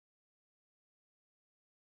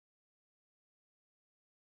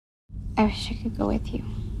I wish I could go with you.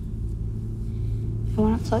 I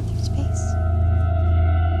want to float through space.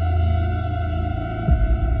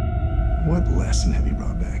 What lesson have you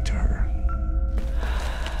brought back to her?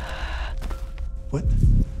 What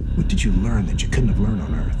did you learn that you couldn't have learned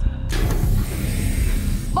on Earth?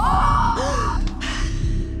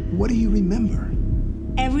 What do you remember?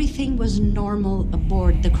 Everything was normal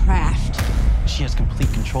aboard the craft. She has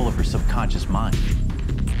complete control of her subconscious mind.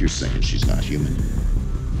 You're saying she's not human?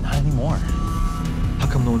 Not anymore. How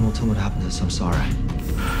come no one will tell me what happened to Samsara?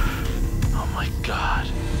 Oh my God.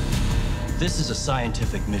 This is a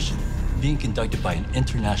scientific mission being conducted by an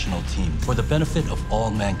international team for the benefit of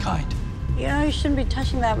all mankind. You know, you shouldn't be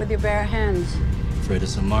touching that with your bare hands. Afraid of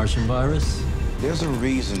some Martian virus? There's a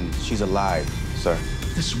reason she's alive, sir.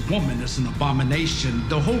 This woman is an abomination.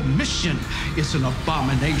 The whole mission is an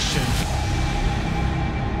abomination.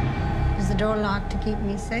 Is the door locked to keep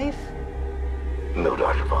me safe? No,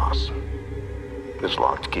 Dr. Voss. It's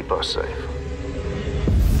locked to keep us safe.